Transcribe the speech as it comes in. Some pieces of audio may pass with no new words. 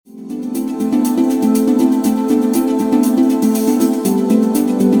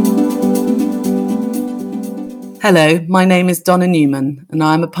Hello, my name is Donna Newman, and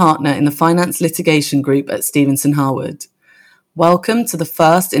I am a partner in the Finance Litigation Group at Stevenson Harwood. Welcome to the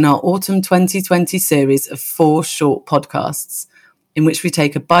first in our Autumn 2020 series of 4 short podcasts, in which we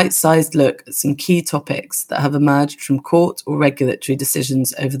take a bite-sized look at some key topics that have emerged from court or regulatory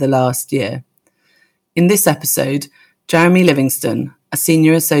decisions over the last year. In this episode, Jeremy Livingston, a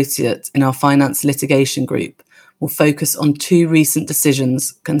senior associate in our Finance Litigation Group, will focus on 2 recent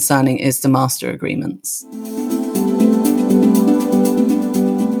decisions concerning ISDA master agreements.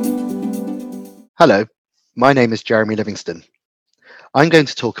 Hello, my name is Jeremy Livingston. I'm going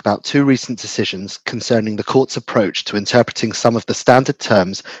to talk about 2 recent decisions concerning the court's approach to interpreting some of the standard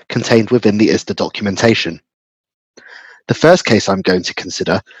terms contained within the ISDA documentation. The first case I'm going to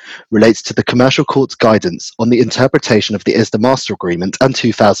consider relates to the Commercial Court's guidance on the interpretation of the ISDA Master Agreement and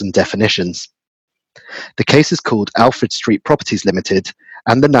 2000 definitions. The case is called Alfred Street Properties Limited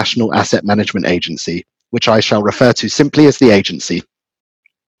and the National Asset Management Agency, which I shall refer to simply as the agency.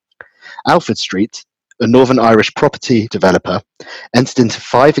 Alfred Street, a Northern Irish property developer, entered into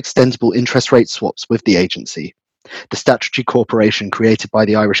 5 extendable interest rate swaps with the agency, the statutory corporation created by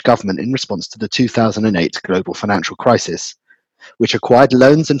the Irish government in response to the 2008 global financial crisis, which acquired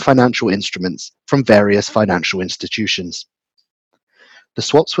loans and financial instruments from various financial institutions. The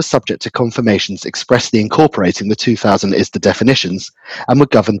swaps were subject to confirmations expressly incorporating the 2000 ISDA definitions and were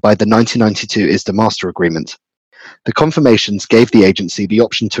governed by the 1992 ISDA Master Agreement. The confirmations gave the agency the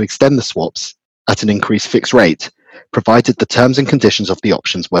option to extend the swaps at an increased fixed rate, provided the terms and conditions of the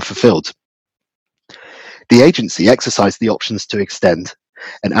options were fulfilled. The agency exercised the options to extend,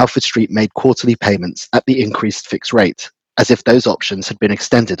 and Alfred Street made quarterly payments at the increased fixed rate, as if those options had been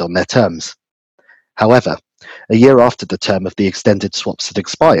extended on their terms. However, a year after the term of the extended swaps had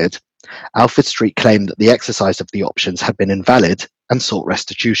expired, Alfred Street claimed that the exercise of the options had been invalid and sought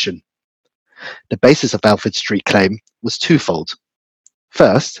restitution. The basis of Alfred Street claim was twofold.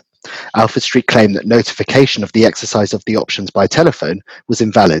 First, Alfred Street claimed that notification of the exercise of the options by telephone was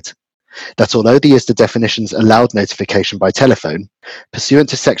invalid, that although the ISDA definitions allowed notification by telephone, pursuant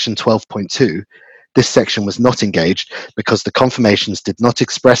to section 12.2, this section was not engaged because the confirmations did not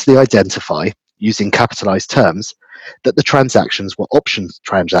expressly identify, using capitalized terms, that the transactions were options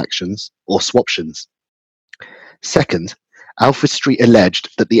transactions or swaptions. Second, Alfred Street alleged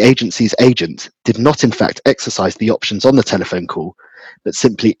that the agency's agent did not in fact exercise the options on the telephone call, but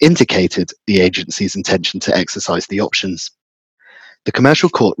simply indicated the agency's intention to exercise the options. The Commercial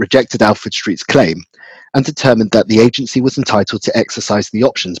Court rejected Alfred Street's claim and determined that the agency was entitled to exercise the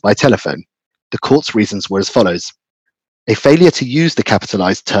options by telephone. The court's reasons were as follows. A failure to use the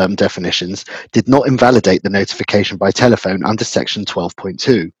capitalized term definitions did not invalidate the notification by telephone under section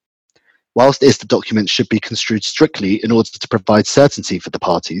 12.2. Whilst ISDA documents should be construed strictly in order to provide certainty for the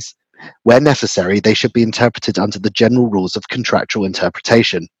parties, where necessary, they should be interpreted under the general rules of contractual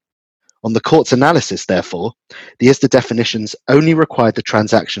interpretation. On the court's analysis, therefore, the ISDA definitions only required the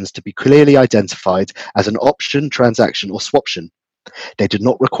transactions to be clearly identified as an option, transaction, or swaption. They did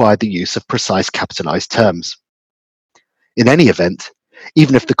not require the use of precise capitalized terms. In any event,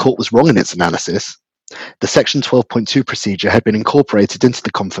 even if the court was wrong in its analysis, the section 12.2 procedure had been incorporated into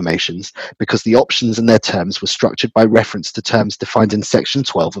the confirmations because the options and their terms were structured by reference to terms defined in section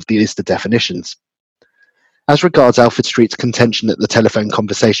 12 of the ISDA definitions. As regards Alfred Street's contention that the telephone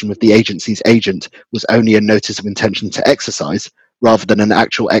conversation with the agency's agent was only a notice of intention to exercise, rather than an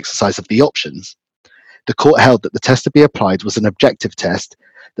actual exercise of the options, the court held that the test to be applied was an objective test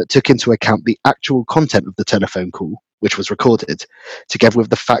that took into account the actual content of the telephone call, which was recorded, together with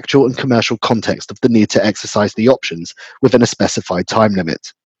the factual and commercial context of the need to exercise the options within a specified time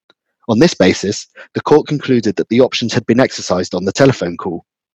limit. On this basis, the court concluded that the options had been exercised on the telephone call.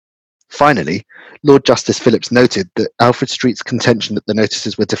 Finally, Lord Justice Phillips noted that Alfred Street's contention that the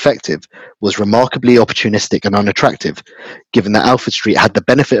notices were defective was remarkably opportunistic and unattractive, given that Alfred Street had the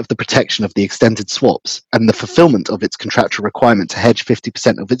benefit of the protection of the extended swaps and the fulfillment of its contractual requirement to hedge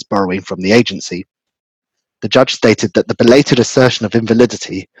 50% of its borrowing from the agency. The judge stated that the belated assertion of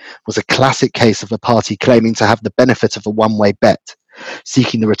invalidity was a classic case of a party claiming to have the benefit of a one-way bet,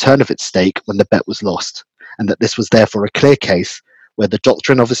 seeking the return of its stake when the bet was lost, and that this was therefore a clear case where the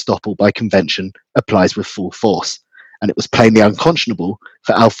doctrine of estoppel by convention applies with full force, and it was plainly unconscionable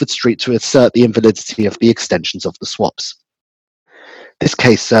for Alfred Street to assert the invalidity of the extensions of the swaps. This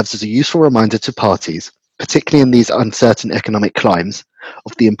case serves as a useful reminder to parties, particularly in these uncertain economic climes,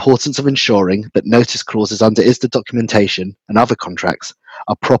 of the importance of ensuring that notice clauses under ISDA documentation and other contracts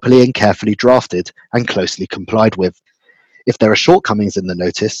are properly and carefully drafted and closely complied with. If there are shortcomings in the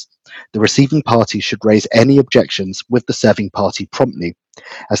notice, the receiving party should raise any objections with the serving party promptly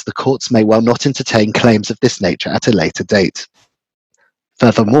as the courts may well not entertain claims of this nature at a later date.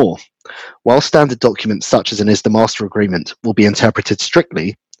 Furthermore, while standard documents such as an ISDA Master Agreement will be interpreted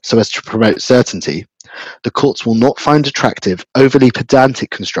strictly so as to promote certainty, the courts will not find attractive, overly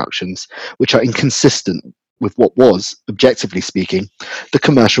pedantic constructions which are inconsistent with what was, objectively speaking, the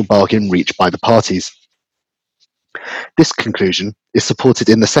commercial bargain reached by the parties. This conclusion is supported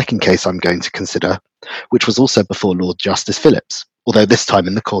in the second case I'm going to consider, which was also before Lord Justice Phillips, although this time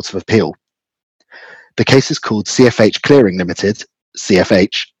in the Court of Appeal. The case is called CFH Clearing Limited,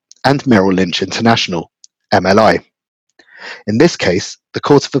 CFH, and Merrill Lynch International, MLI. In this case, the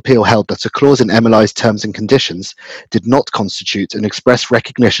Court of Appeal held that a clause in MLI's terms and conditions did not constitute an express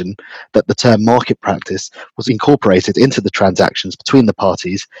recognition that the term market practice was incorporated into the transactions between the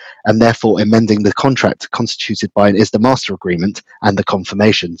parties and therefore amending the contract constituted by an ISDA Master Agreement and the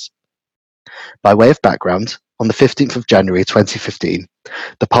confirmations. By way of background, on the 15th of January 2015,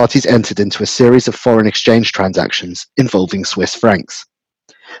 the parties entered into a series of foreign exchange transactions involving Swiss francs.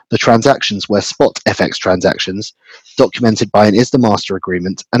 The transactions were spot FX transactions, documented by an ISDA Master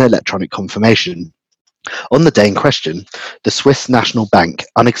Agreement and electronic confirmation. On the day in question, the Swiss National Bank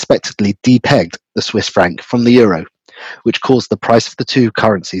unexpectedly depegged the Swiss franc from the euro, which caused the price of the two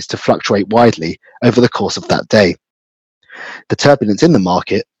currencies to fluctuate widely over the course of that day. The turbulence in the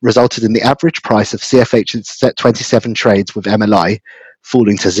market resulted in the average price of CFH's 27 trades with MLI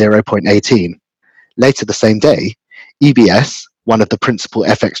falling to 0.18. Later the same day, EBS, one of the principal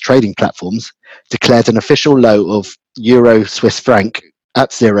FX trading platforms, declared an official low of Euro-Swiss franc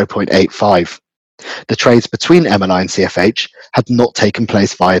at 0.85. The trades between MLI and CFH had not taken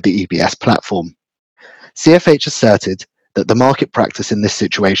place via the EBS platform. CFH asserted that the market practice in this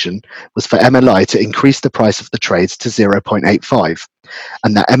situation was for MLI to increase the price of the trades to 0.85,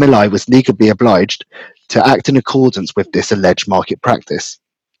 and that MLI was legally obliged to act in accordance with this alleged market practice.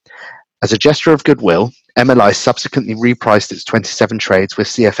 As a gesture of goodwill, MLI subsequently repriced its 27 trades with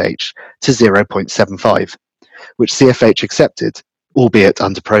CFH to 0.75, which CFH accepted, albeit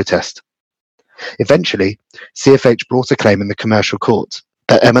under protest. Eventually, CFH brought a claim in the commercial court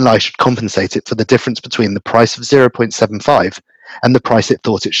that MLI should compensate it for the difference between the price of 0.75 and the price it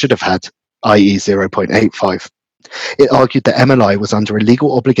thought it should have had, i.e. 0.85. It argued that MLI was under a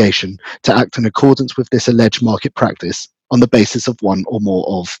legal obligation to act in accordance with this alleged market practice on the basis of one or more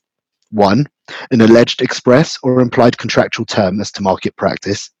of 1. An alleged express or implied contractual term as to market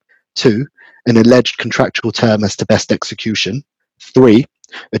practice. 2. An alleged contractual term as to best execution. 3.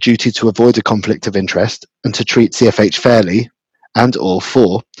 A duty to avoid a conflict of interest and to treat CFH fairly. And or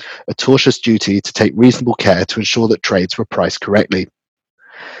 4. A tortious duty to take reasonable care to ensure that trades were priced correctly.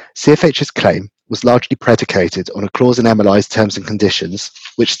 CFH's claim was largely predicated on a clause in MLI's terms and conditions,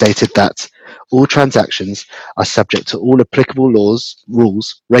 which stated that all transactions are subject to all applicable laws,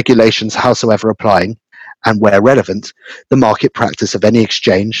 rules, regulations howsoever applying, and where relevant, the market practice of any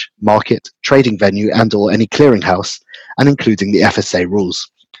exchange, market, trading venue and or any clearinghouse, and including the FSA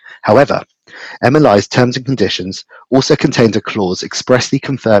rules. However, MLI's terms and conditions also contained a clause expressly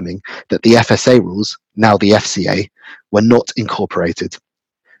confirming that the FSA rules, now the FCA, were not incorporated.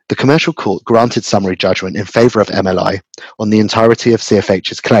 The commercial court granted summary judgment in favour of MLI on the entirety of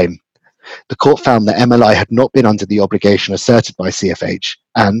CFH's claim. The court found that MLI had not been under the obligation asserted by CFH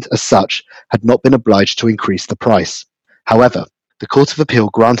and, as such, had not been obliged to increase the price. However, the Court of Appeal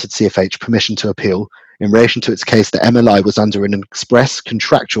granted CFH permission to appeal in relation to its case that MLI was under an express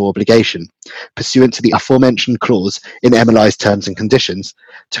contractual obligation, pursuant to the aforementioned clause in MLI's terms and conditions,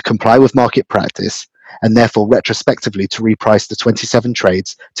 to comply with market practice and therefore retrospectively to reprice the 27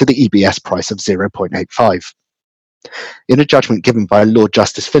 trades to the EBS price of 0.85. In a judgment given by Lord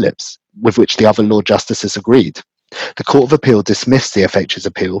Justice Phillips, with which the other Lord Justices agreed, the Court of Appeal dismissed CFH's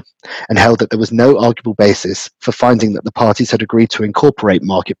appeal and held that there was no arguable basis for finding that the parties had agreed to incorporate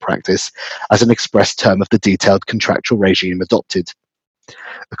market practice as an express term of the detailed contractual regime adopted.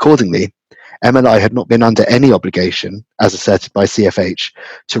 Accordingly, MLI had not been under any obligation, as asserted by CFH,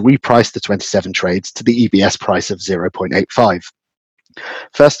 to reprice the 27 trades to the EBS price of 0.85.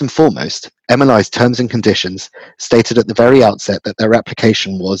 First and foremost, MLI's terms and conditions stated at the very outset that their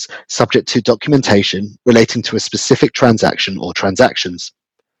application was subject to documentation relating to a specific transaction or transactions.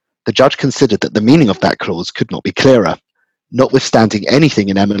 The judge considered that the meaning of that clause could not be clearer. Notwithstanding anything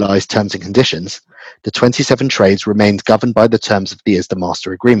in MLI's terms and conditions, the 27 trades remained governed by the terms of the ISDA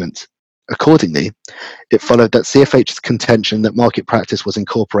Master Agreement. Accordingly, it followed that CFH's contention that market practice was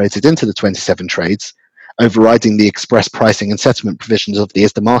incorporated into the 27 trades, overriding the express pricing and settlement provisions of the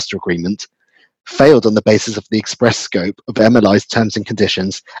ISDA Master Agreement, failed on the basis of the express scope of MLI's terms and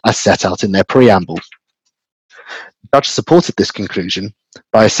conditions as set out in their preamble. judge supported this conclusion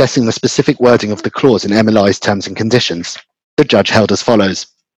by assessing the specific wording of the clause in MLI's terms and conditions. The judge held as follows.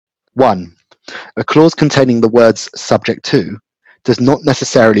 1. A clause containing the words subject to does not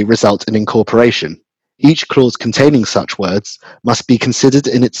necessarily result in incorporation. Each clause containing such words must be considered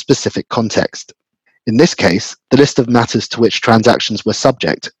in its specific context. In this case, the list of matters to which transactions were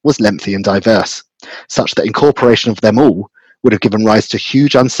subject was lengthy and diverse, such that incorporation of them all would have given rise to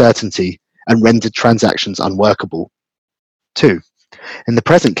huge uncertainty and rendered transactions unworkable. 2. In the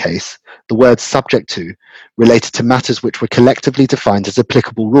present case, the words subject to related to matters which were collectively defined as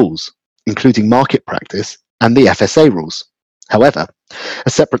applicable rules, including market practice and the FSA rules. However, a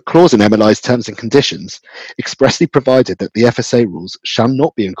separate clause in MLI's terms and conditions expressly provided that the FSA rules shall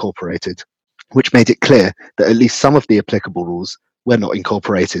not be incorporated, which made it clear that at least some of the applicable rules were not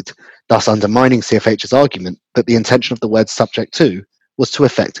incorporated, thus undermining CFH's argument that the intention of the word subject to was to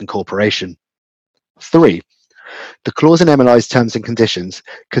effect incorporation. 3. The clause in MLI's terms and conditions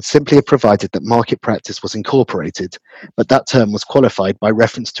could simply have provided that market practice was incorporated, but that term was qualified by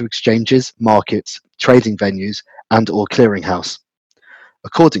reference to exchanges, markets, trading venues, and/or clearinghouse.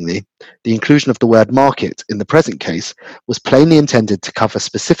 Accordingly, the inclusion of the word market in the present case was plainly intended to cover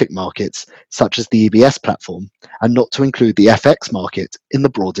specific markets, such as the EBS platform, and not to include the FX market in the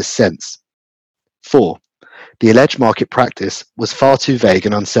broadest sense. 4. The alleged market practice was far too vague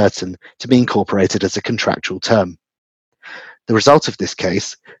and uncertain to be incorporated as a contractual term. The result of this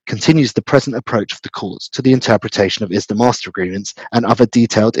case continues the present approach of the courts to the interpretation of ISDA master agreements and other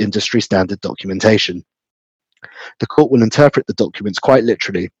detailed industry standard documentation. The court will interpret the documents quite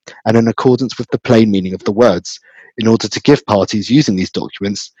literally and in accordance with the plain meaning of the words, in order to give parties using these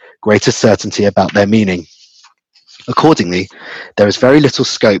documents greater certainty about their meaning. Accordingly, there is very little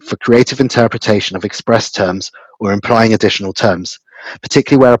scope for creative interpretation of express terms or implying additional terms,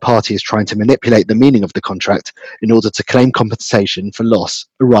 particularly where a party is trying to manipulate the meaning of the contract in order to claim compensation for loss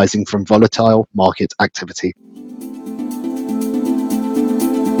arising from volatile market activity.